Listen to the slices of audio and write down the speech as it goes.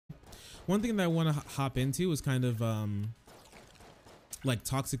one thing that I want to hop into is kind of like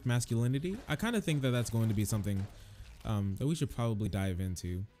toxic masculinity. I kind of think that that's going to be something that we should probably dive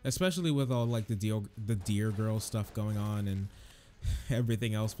into, especially with all like the dear girl stuff going on and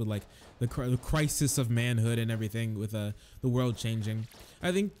everything else, with like the crisis of manhood and everything, with the world changing.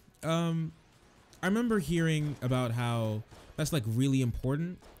 I think I remember hearing about how that's like really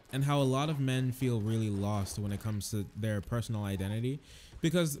important, and how a lot of men feel really lost when it comes to their personal identity,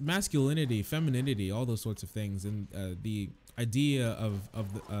 because masculinity, femininity, all those sorts of things, and the idea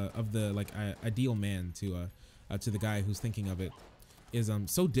of the like ideal man to the guy who's thinking of it is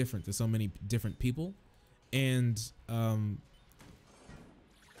so different to so many different people, and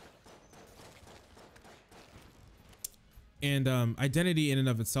identity in and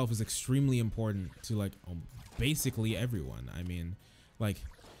of itself is extremely important to like basically everyone. I mean, like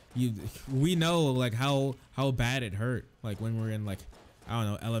we know like how bad it hurt, like when we're in like, I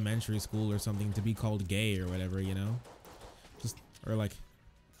don't know, elementary school or something, to be called gay or whatever, you know, just, or like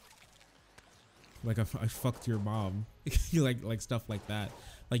I fucked your mom, like stuff like that,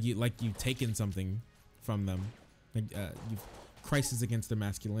 like you've taken something from them, like you've crisis against their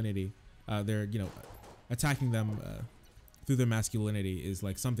masculinity, they're, you know, attacking them through their masculinity is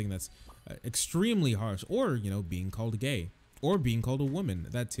like something that's extremely harsh, or, you know, being called gay, or being called a woman,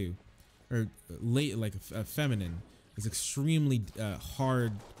 that too, or late, like feminine is extremely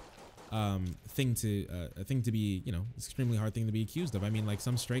hard thing to be, you know, extremely hard thing to be accused of. I mean, like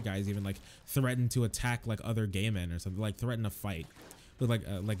some straight guys even like threaten to attack like other gay men or something, like threaten a fight with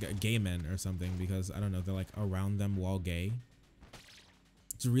like gay men or something, because I don't know, they're like around them while gay.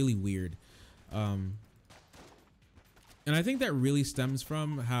 It's really weird. And I think that really stems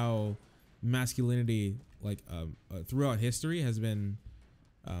from how masculinity, like throughout history, has been,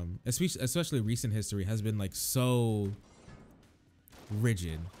 especially recent history, has been like so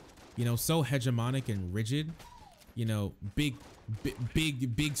rigid, you know, so hegemonic and rigid, you know, big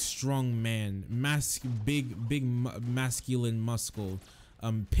strong man, big masculine muscle,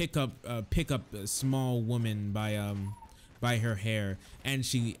 pick up a small woman by her hair, and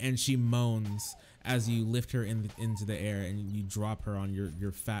she moans as you lift her into the air and you drop her on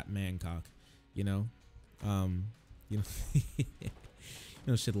your fat man cock, you know, you know, you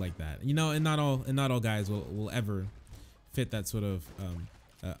know, shit like that, you know, and not all guys will ever fit that sort of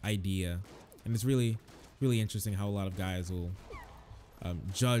idea, and it's really interesting how a lot of guys will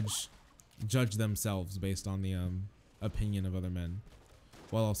judge themselves based on the opinion of other men,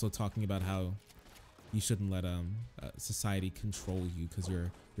 while also talking about how you shouldn't let society control you because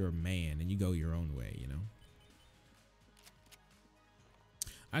you're a man and you go your own way, you know.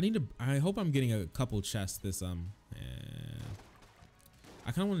 I hope I'm getting a couple chests this I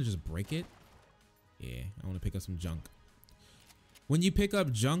kind of want to just break it. Yeah, I want to pick up some junk. When you pick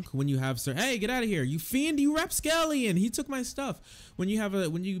up junk, when you have hey, get out of here, you fiend, you rapscallion, he took my stuff. When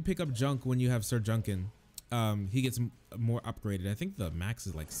you pick up junk, when you have Sir Junkin, he gets more upgraded. I think the max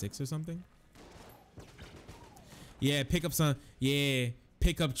is like 6 or something. Yeah, pick up some, yeah,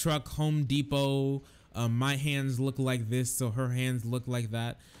 pickup truck, Home Depot. My hands look like this, so her hands look like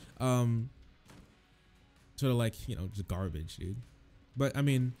that. Sort of like, you know, just garbage, dude. But I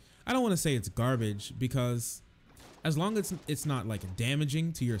mean, I don't want to say it's garbage, because as long as it's not like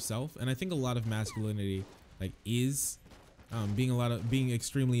damaging to yourself, and I think a lot of masculinity like is being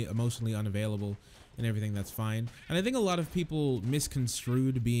extremely emotionally unavailable and everything, that's fine. And I think a lot of people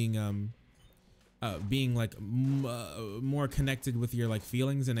misconstrued being like more connected with your like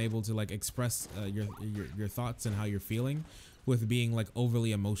feelings and able to like express your thoughts and how you're feeling, with being like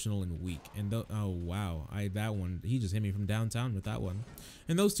overly emotional and weak. And oh wow, that one, he just hit me from downtown with that one.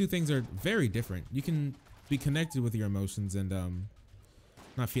 And those two things are very different. You can be connected with your emotions and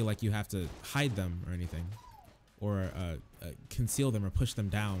not feel like you have to hide them or anything, or conceal them or push them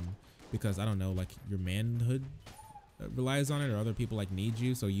down, because I don't know, like your manhood relies on it, or other people like need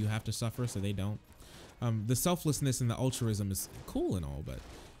you, so you have to suffer so they don't. The selflessness and the altruism is cool and all, but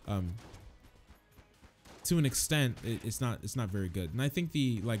to an extent it's not very good. And I think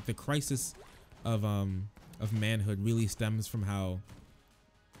the crisis of manhood really stems from how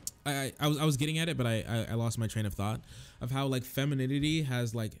I was getting at it, but I lost my train of thought, of how like femininity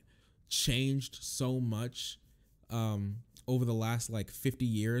has like changed so much over the last like 50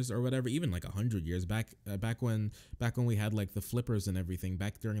 years or whatever, even like 100 years back when we had like the flippers and everything,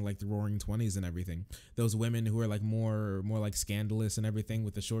 back during like the roaring 20s and everything. Those women who are like more like scandalous and everything,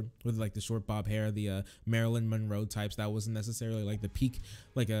 with the short bob hair, the Marilyn Monroe types. That wasn't necessarily like the peak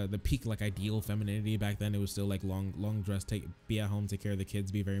like ideal femininity back then. It was still like long dress, be at home, take care of the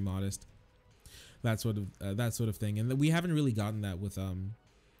kids, be very modest, that sort of thing. And we haven't really gotten that with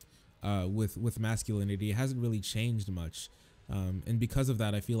with masculinity. It hasn't really changed much, and because of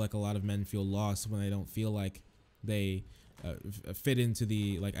that, I feel like a lot of men feel lost when they don't feel like they fit into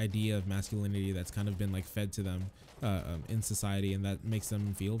the like idea of masculinity that's kind of been like fed to them in society, and that makes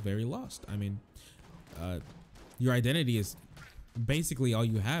them feel very lost. I mean, your identity is basically all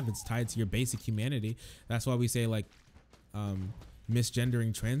you have. It's tied to your basic humanity. That's why we say like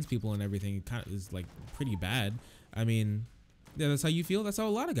misgendering trans people and everything kind of is like pretty bad. I mean, yeah, that's how you feel. That's how a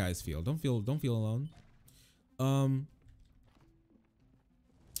lot of guys feel. Don't feel alone.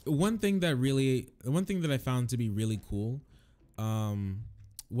 One thing that I found to be really cool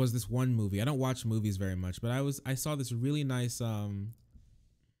was this one movie. I don't watch movies very much, but I saw this really nice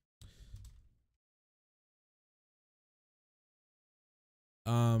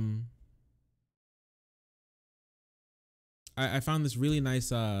I found this really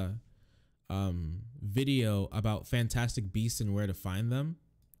nice video about fantastic beasts and where to find them.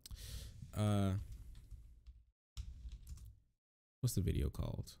 What's the video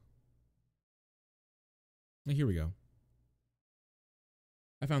called? Here we go.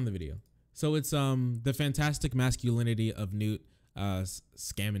 I found the video. So it's the fantastic masculinity of Newt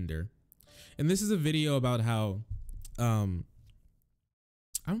Scamander. And this is a video about how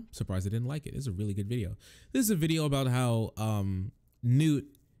I'm surprised I didn't like it. It's a really good video. This is a video about how Newt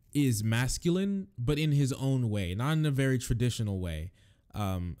is masculine, but in his own way, not in a very traditional way.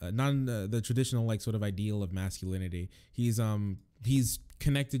 Not in the traditional like sort of ideal of masculinity. He's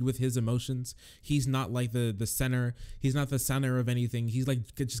connected with his emotions. He's not like the center. He's not the center of anything. He's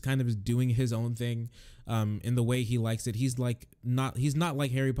like just kind of doing his own thing in the way he likes it. He's not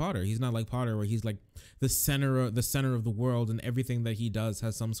like Harry Potter. He's not like Potter where he's like the center of the world, and everything that he does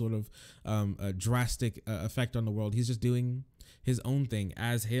has some sort of a drastic effect on the world. He's just doing his own thing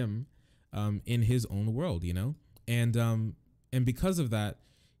as him in his own world, you know? And because of that,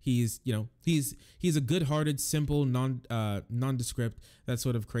 he's a good-hearted, simple, nondescript. That's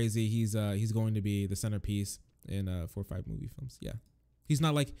sort of crazy. He's going to be the centerpiece in 4 or 5 movie films. Yeah, he's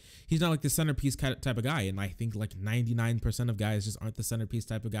not like the centerpiece type of guy. And I think like 99% of guys just aren't the centerpiece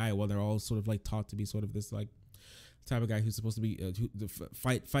type of guy. While they're all sort of like taught to be sort of this like type of guy who's supposed to be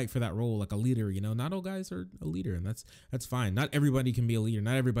fight for that role, like a leader. You know, not all guys are a leader, and that's fine. Not everybody can be a leader.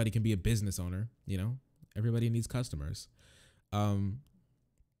 Not everybody can be a business owner. You know, everybody needs customers.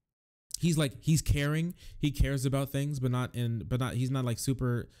 He's caring. He cares about things, but he's not like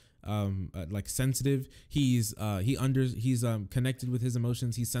super like sensitive. He's connected with his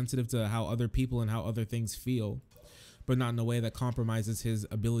emotions. He's sensitive to how other people and how other things feel, but not in a way that compromises his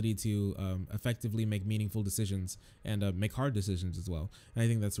ability to effectively make meaningful decisions and make hard decisions as well. And I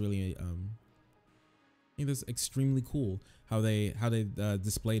think that's really I think that's extremely cool how they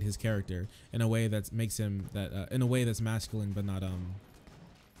displayed his character in a way that makes him in a way that's masculine, but not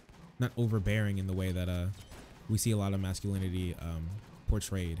overbearing in the way that we see a lot of masculinity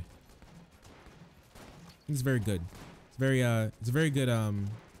portrayed. I think it's very good. It's a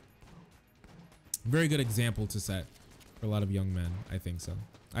very good example to set for a lot of young men. I think so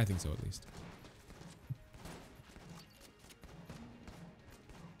at least.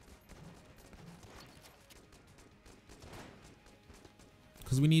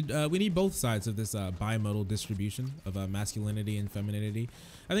 Because we need both sides of this bimodal distribution of masculinity and femininity.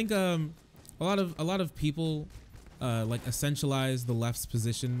 I think a lot of people like essentialize the left's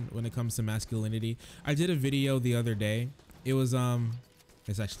position when it comes to masculinity. I did a video the other day. It was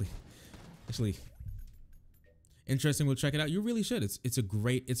it's actually interesting. We'll check it out. You really should. It's a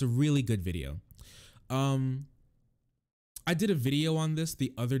really good video. I did a video on this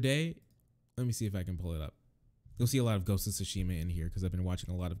the other day. Let me see if I can pull it up. You'll see a lot of Ghost of Tsushima in here because I've been watching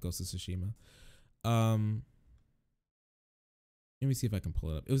a lot of Ghost of Tsushima. Let me see if I can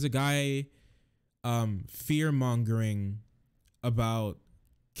pull it up. It was a guy fear mongering about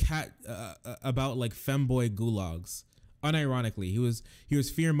about like femboy gulags. Unironically, he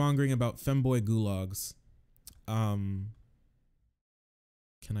was fear mongering about femboy gulags. Can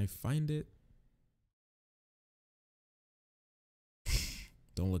I find it?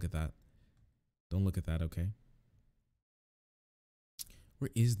 Don't look at that. Don't look at that, okay? Where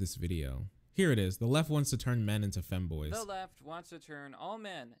is this video? Here it is. The left wants to turn men into femboys. The left wants to turn all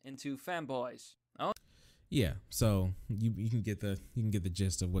men into femboys. Oh. Yeah, so you can get the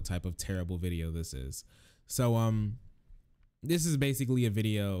gist of what type of terrible video this is. So this is basically a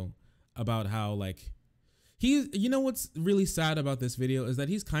video about how like you know what's really sad about this video is that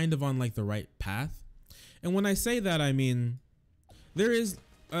he's kind of on like the right path. And when I say that, I mean there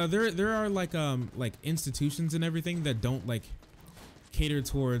are like institutions and everything that don't like cater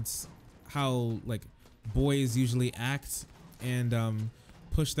towards how like boys usually act and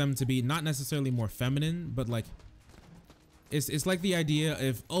push them to be not necessarily more feminine, but like it's like the idea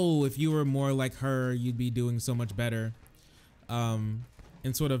if you were more like her, you'd be doing so much better.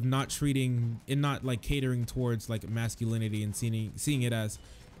 And sort of not like catering towards like masculinity and seeing it as,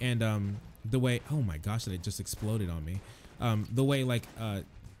 and the way, oh my gosh, that it just exploded on me. The way like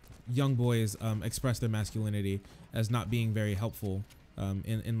young boys express their masculinity as not being very helpful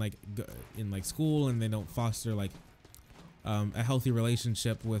in like school, and they don't foster like a healthy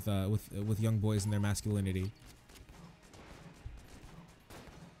relationship with young boys and their masculinity.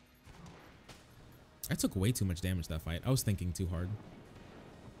 I took way too much damage that fight. I was thinking too hard.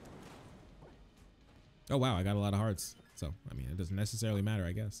 Oh wow, I got a lot of hearts. So, I mean, it doesn't necessarily matter,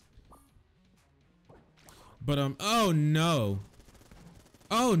 I guess. But oh no.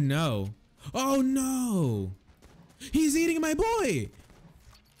 Oh no. Oh no. He's eating my boy.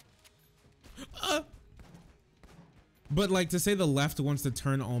 But like, to say the left wants to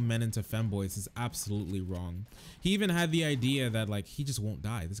turn all men into femboys is absolutely wrong. He even had the idea that like he just won't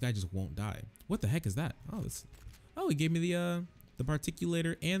die. This guy just won't die. What the heck is that? Oh, he gave me the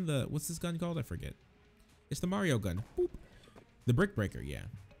particulator and the, what's this gun called? I forget. It's the Mario gun. Boop. The brick breaker, yeah.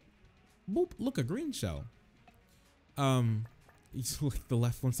 Boop. Look, a green shell. Like the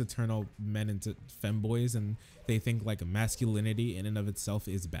left wants to turn all men into femboys, and they think like masculinity in and of itself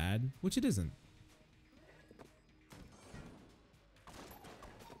is bad, which it isn't.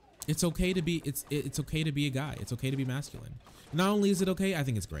 It's okay to be it's okay to be a guy. It's okay to be masculine. Not only is it okay, I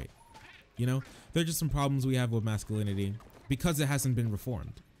think it's great. You know, there are just some problems we have with masculinity because it hasn't been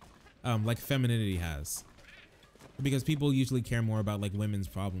reformed, like femininity has. Because people usually care more about like women's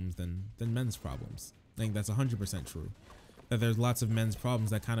problems than men's problems. I think that's 100% true. That there's lots of men's problems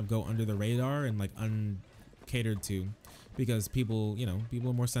that kind of go under the radar and like uncatered to, because people, you know,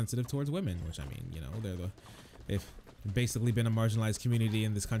 people are more sensitive towards women, which, I mean, you know, they've basically been a marginalized community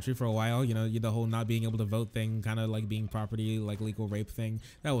in this country for a while. You know, the whole not being able to vote thing, kind of like being property, like legal rape thing.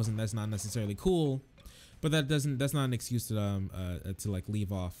 That's not necessarily cool, but that's not an excuse to like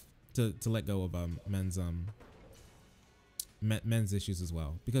leave off, to let go of men's issues as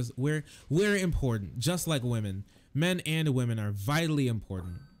well, because we're important, just like women. Men and women are vitally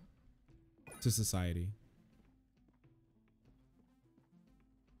important to society.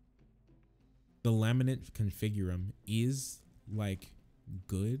 The laminate configurum is like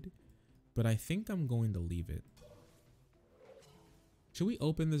good, but I think I'm going to leave it. Should we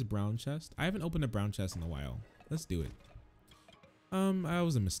open this brown chest? I haven't opened a brown chest in a while. Let's do it. That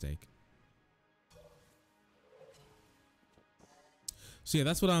was a mistake. So yeah,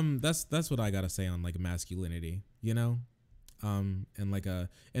 that's what I gotta say on like masculinity, you know, and like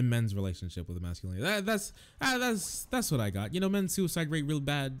in men's relationship with masculinity. That's what I got. You know, men's suicide rate real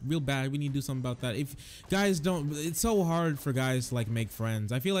bad. We need to do something about that. If guys don't, it's so hard for guys to like make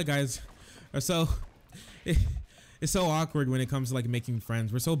friends. I feel like guys are so it's so awkward when it comes to like making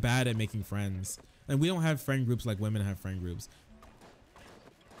friends. We're so bad at making friends, and we don't have friend groups like women have friend groups.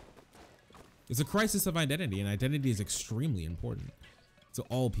 It's a crisis of identity, and identity is extremely important to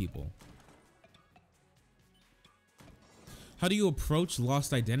all people. How do you approach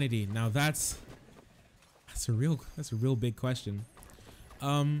lost identity? Now that's a real big question.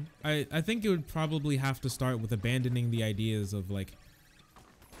 I think it would probably have to start with abandoning the ideas of like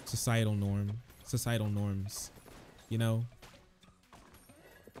societal norms, you know.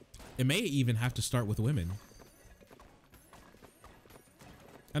 It may even have to start with women.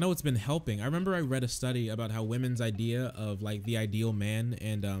 I know it's been helping. I remember I read a study about how women's idea of like the ideal man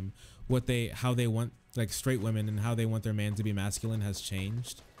and how they want, like straight women, and how they want their man to be masculine has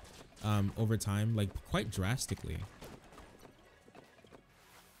changed over time, like quite drastically.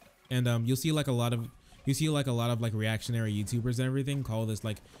 And you'll see like a lot of like reactionary YouTubers and everything call this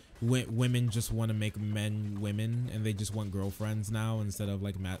like women just want to make men women, and they just want girlfriends now instead of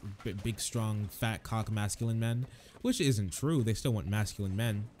like big strong fat cock masculine men, which isn't true. They still want masculine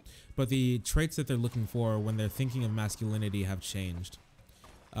men, but the traits that they're looking for when they're thinking of masculinity have changed.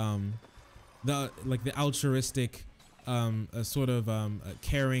 The altruistic, sort of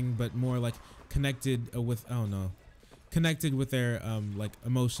caring, but more like connected with, connected with their like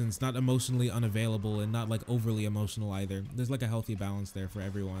emotions, not emotionally unavailable and not like overly emotional either. There's like a healthy balance there for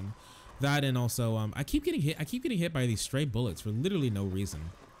everyone. That, and also I keep getting hit by these stray bullets for literally no reason.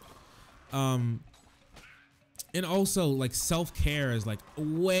 And also like self-care is like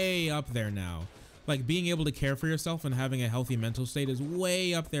way up there now. Like being able to care for yourself and having a healthy mental state is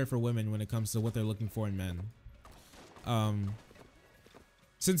way up there for women when it comes to what they're looking for in men.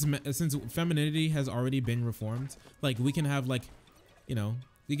 Since femininity has already been reformed, like we can have like, you know,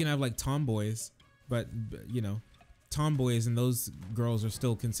 we can have like tomboys, but you know, tomboys and those girls are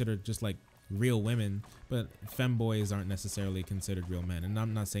still considered just like real women, but femboys aren't necessarily considered real men. And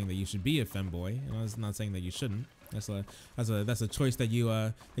I'm not saying that you should be a femboy. You know, I'm not saying that you shouldn't. That's a choice that you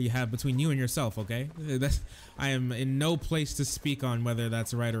have between you and yourself. Okay, I am in no place to speak on whether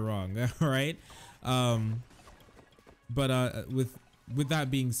that's right or wrong. All right, but with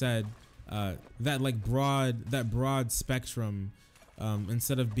that being said, that broad spectrum,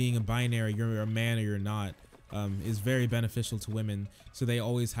 instead of being a binary, you're a man or you're not, is very beneficial to women. So they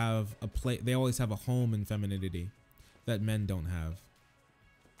always have they always have a home in femininity that men don't have.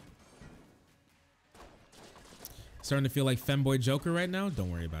 Starting to feel like femboy Joker right now?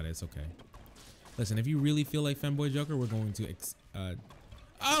 Don't worry about it. It's okay. Listen, if you really feel like femboy Joker, we're going to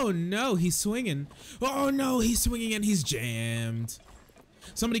oh no, he's swinging. Oh no, he's swinging and he's jammed.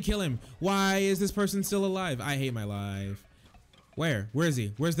 Somebody kill him. Why is this person still alive? I hate my life. Where is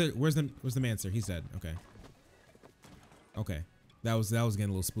he? Where's the mancer? He's dead. Okay. Okay. That was getting a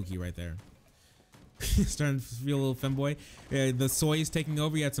little spooky right there. Starting to feel a little femboy. The soy is taking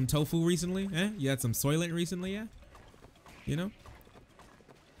over. You had some tofu recently, eh? You had some Soylent recently, yeah? You know?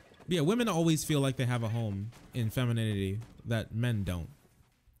 But yeah, women always feel like they have a home in femininity that men don't.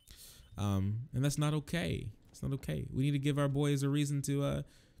 And that's not okay. It's not okay. We need to give our boys a reason to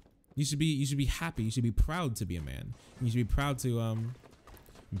you should be happy. You should be proud to be a man. You should be proud to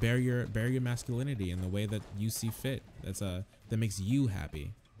bear your masculinity in the way that you see fit. That makes you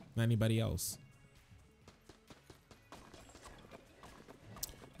happy, not anybody else.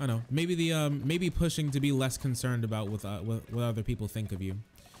 I don't know. Maybe maybe pushing to be less concerned about what other people think of you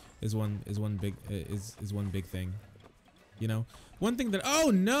is one big thing. You know, one thing that,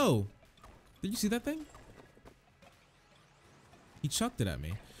 oh no, did you see that thing? He chucked it at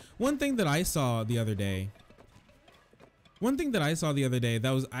me. One thing that I saw the other day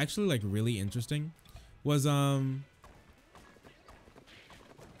that was actually like really interesting was you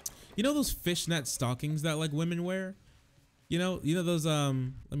know those fishnet stockings that like women wear? You know those let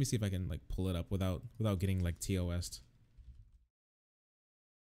me see if I can like pull it up without getting like TOS'd.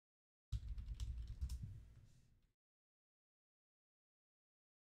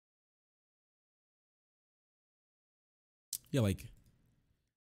 Yeah, like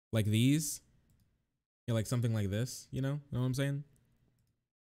these. Yeah, like something like this, you know what I'm saying?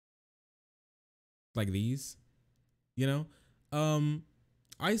 Like these, you know? I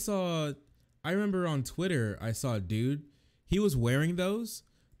remember on Twitter, I saw a dude, he was wearing those,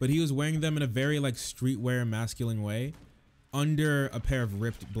 but he was wearing them in a very like streetwear masculine way under a pair of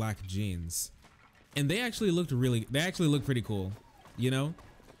ripped black jeans. And they actually looked pretty cool, you know?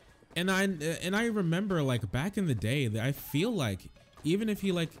 And I remember like back in the day that I feel like even if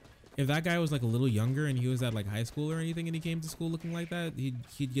if that guy was like a little younger and he was at like high school or anything and he came to school looking like that,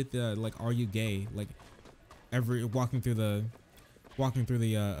 he'd get the like, are you gay? Like walking through the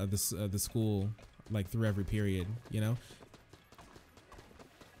school, like through every period, you know?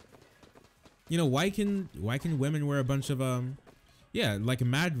 You know, why can women wear a bunch of yeah, like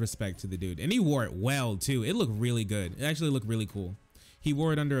mad respect to the dude, and he wore it well too. It looked really good. It actually looked really cool. He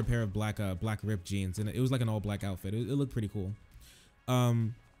wore it under a pair of black ripped jeans, and it was like an all black outfit. It looked pretty cool.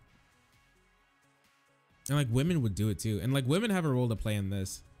 And like women would do it too, and like women have a role to play in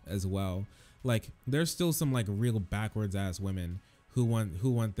this as well. Like there's still some like real backwards ass women who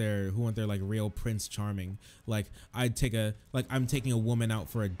want their like real Prince Charming. Like I'm taking a woman out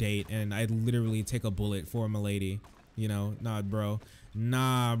for a date and I'd literally take a bullet for my lady. You know, nah bro.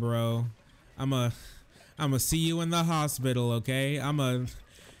 I'ma see you in the hospital, okay?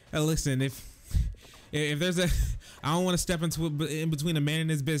 Listen, if there's I don't want to step in between a man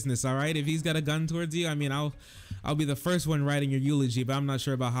and his business, all right? If he's got a gun towards you, I mean, I'll be the first one writing your eulogy, but I'm not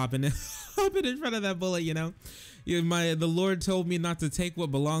sure about hopping in front of that bullet, you know? The Lord told me not to take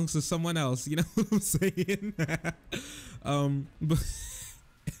what belongs to someone else, you know what I'm saying?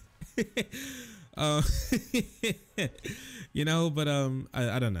 You know, but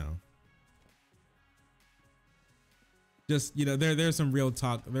I don't know. Just, you know, there's some real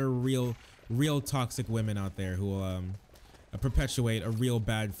talk. There are real toxic women out there who will perpetuate a real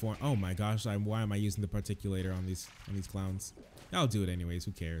bad form. Oh my gosh, why am I using the particulator on these clowns? I'll do it anyways.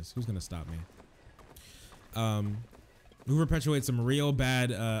 Who cares? Who's gonna stop me? Who perpetuate some real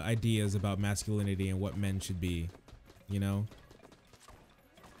bad ideas about masculinity and what men should be, you know?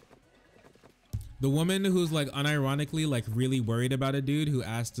 The woman who's like unironically like really worried about a dude who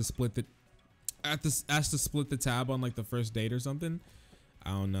asked to split the tab on like the first date or something. I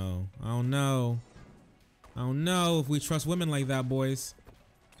don't know if we trust women like that, boys.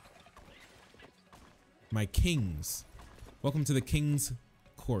 My kings. Welcome to the king's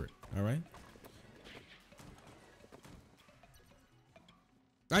court, all right?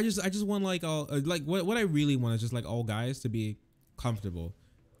 I just want like all like what I really want is just like all guys to be comfortable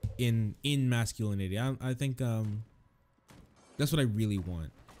in masculinity. I think that's what I really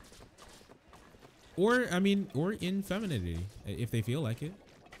want. Or I mean, or in femininity if they feel like it.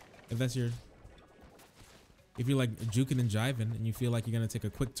 If that's your, if you're like juking and jiving and you feel like you're gonna take a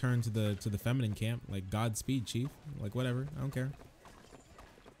quick turn to the feminine camp, like Godspeed, chief. Like whatever, I don't care.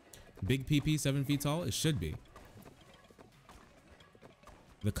 Big PP, 7 feet tall. It should be.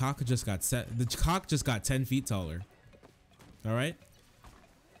 The cock just got set. The cock just got 10 feet taller. All right.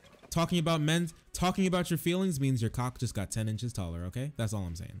 Talking about your feelings means your cock just got 10 inches taller. Okay, that's all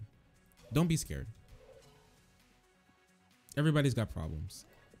I'm saying. Don't be scared. Everybody's got problems.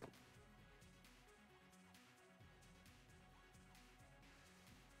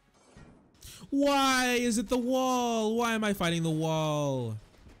 Why is it the wall? Why am I fighting the wall?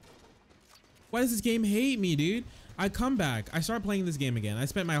 Why does this game hate me, dude? I come back. I start playing this game again. I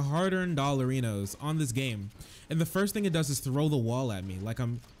spent my hard-earned dollarinos on this game, and the first thing it does is throw the wall at me, like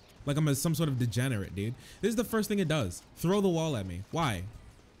I'm some sort of degenerate, dude. This is the first thing it does. Throw the wall at me. Why?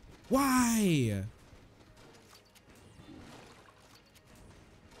 Why?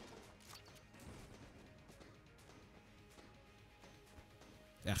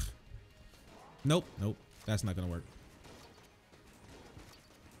 Ugh. Nope, nope. That's not gonna work.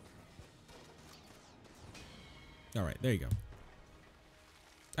 All right, there you go.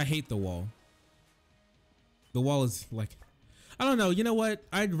 I hate the wall. The wall is like, I don't know. You know what?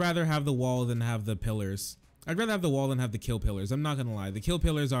 I'd rather have the wall than have the pillars. I'd rather have the wall than have the kill pillars. I'm not gonna lie. The kill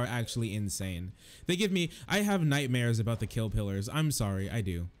pillars are actually insane. They give me, I have nightmares about the kill pillars. I'm sorry, I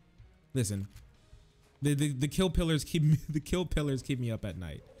do. Listen, the kill pillars keep me, the kill pillars keep me up at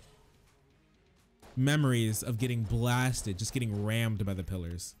night. Memories of getting blasted, just getting rammed by the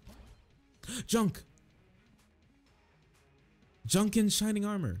pillars. Junk in shining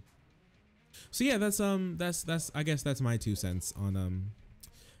armor. So yeah, that's I guess that's my 2 cents on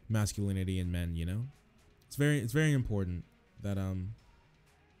masculinity in men, you know? It's very important that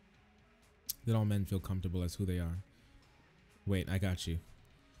that all men feel comfortable as who they are. Wait, I got you.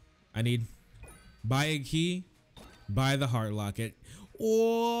 I need buy a key, buy the heart locket.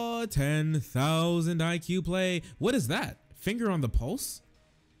 Or 10,000 IQ play. What is that? Finger on the pulse?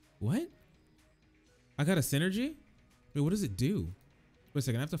 What? I got a synergy? Wait, what does it do? Wait a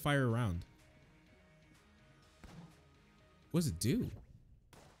second, I have to fire around. What does it do?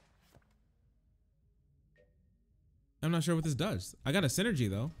 I'm not sure what this does. I got a synergy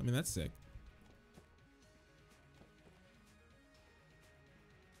though. I mean, that's sick.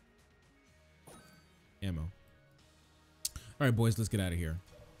 Ammo. All right, boys, let's get out of here.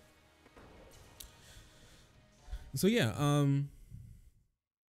 So yeah,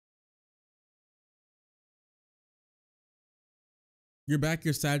 you're back.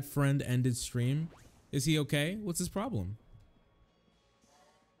 Your sad friend ended stream. Is he okay? What's his problem?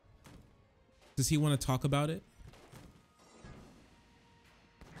 Does he want to talk about it?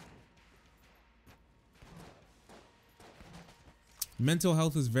 Mental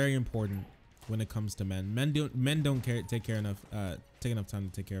health is very important when it comes to men. Men don't take enough time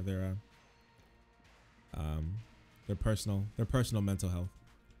to take care of their personal mental health.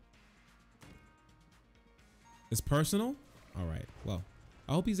 It's personal? All right. Well,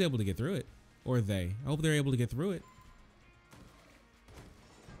 I hope he's able to get through it, or they. I hope they're able to get through it.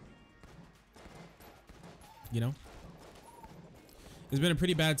 You know, it's been a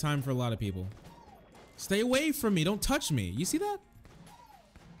pretty bad time for a lot of people. Stay away from me. Don't touch me. You see that?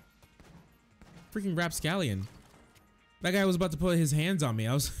 Freaking Rapscallion. That guy was about to put his hands on me.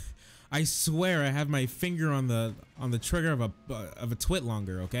 I swear I have my finger on the trigger of a twit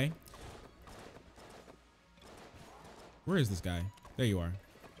longer, okay? Where is this guy? There you are.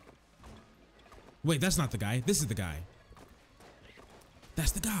 Wait, that's not the guy. This is the guy.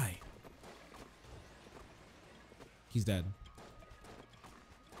 That's the guy. He's dead.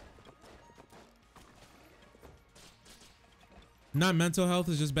 Not mental health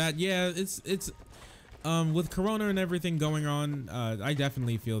is just bad. Yeah, it's with Corona and everything going on, I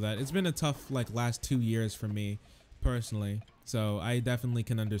definitely feel that. It's been a tough like last 2 years for me personally. So I definitely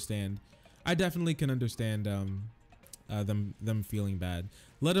can understand. I definitely can understand them feeling bad.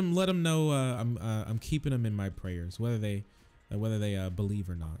 Let them know I'm keeping them in my prayers, whether they believe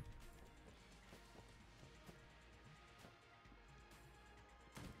or not.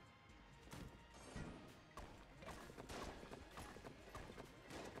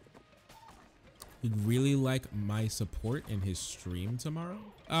 He'd really like my support in his stream tomorrow.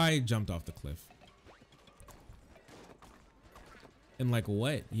 I jumped off the cliff. And like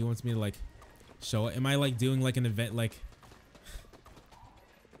what? He wants me to like show it. Am I like doing like an event like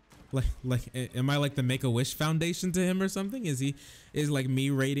Am I like the Make-A-Wish Foundation to him or something? Is like me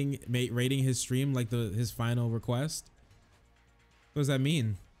rating his stream like his final request? What does that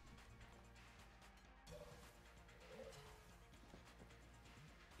mean?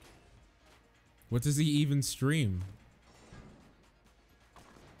 What does he even stream?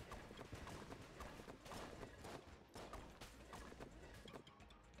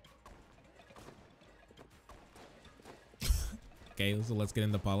 Okay, so let's get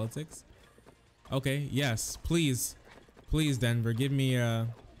into politics. Okay, yes, please, Denver, give me your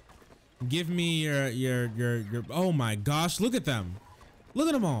oh my gosh, look at them. Look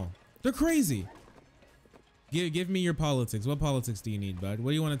at them all. They're crazy. Give me your politics. What politics do you need, bud? What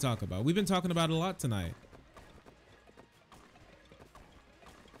do you want to talk about? We've been talking about it a lot tonight.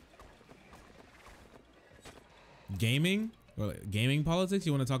 Gaming? Or gaming politics?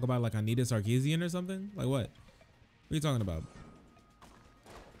 You want to talk about like Anita Sarkeesian or something? Like what? What are you talking about?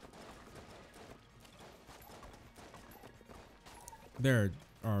 There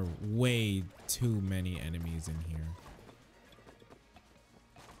are way too many enemies in here.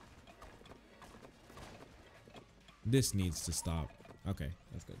 This needs to stop. Okay,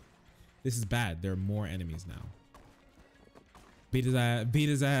 that's good. This is bad. There are more enemies now. Beat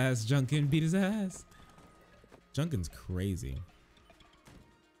his ass, Junkin, beat his ass. Junkin's crazy.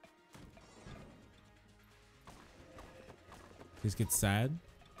 Just gets sad.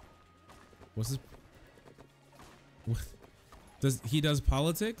 What's his... What? He does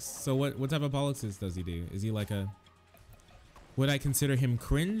politics? So what type of politics does he do? Is he like a... Would I consider him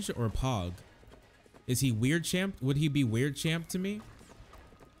cringe or pog? Is he weird champ? Would he be weird champ to me?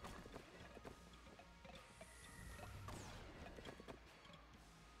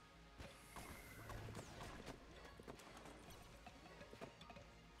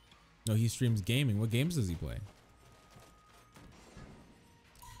 No, he streams gaming. What games does he play?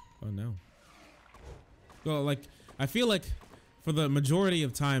 Oh no. Well, like, I feel like for the majority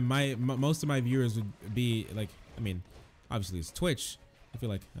of time, most of my viewers would be like, I mean, obviously it's Twitch. I feel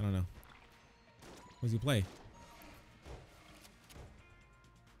like, I don't know. What does he play?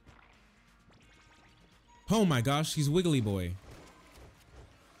 Oh my gosh, he's Wiggly Boy.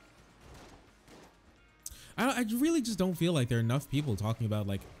 I really just don't feel like there are enough people talking about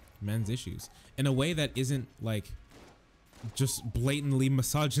like men's issues in a way that isn't like just blatantly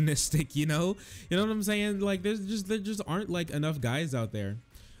misogynistic, you know what I'm saying? Like there just aren't like enough guys out there,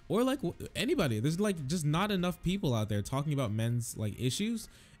 or like anybody. There's like just not enough people out there talking about men's like issues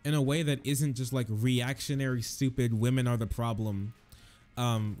in a way that isn't just like reactionary, stupid, women are the problem.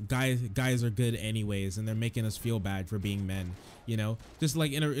 Guys are good anyways, and they're making us feel bad for being men, you know, just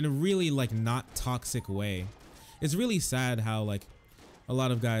like in a really like not toxic way. It's really sad how like a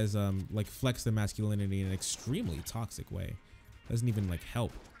lot of guys like flex their masculinity in an extremely toxic way. Doesn't even like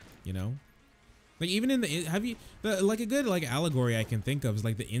help, you know? Like even in the like a good like allegory I can think of is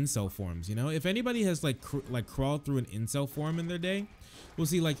like the incel forums, you know? If anybody has like crawled through an incel forum in their day, we'll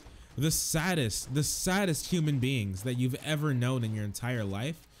see like the saddest human beings that you've ever known in your entire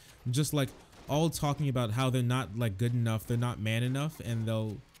life, just like all talking about how they're not like good enough, they're not man enough, and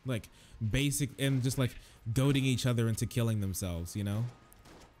they'll like just like goading each other into killing themselves, you know?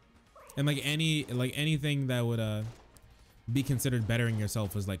 And like anything that would be considered bettering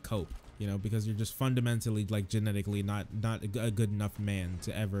yourself is like cope, you know, because you're just fundamentally like genetically not a good enough man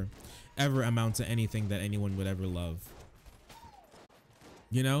to ever amount to anything that anyone would ever love.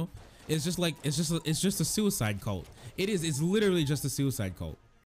 You know, it's just a suicide cult. It's literally just a suicide cult.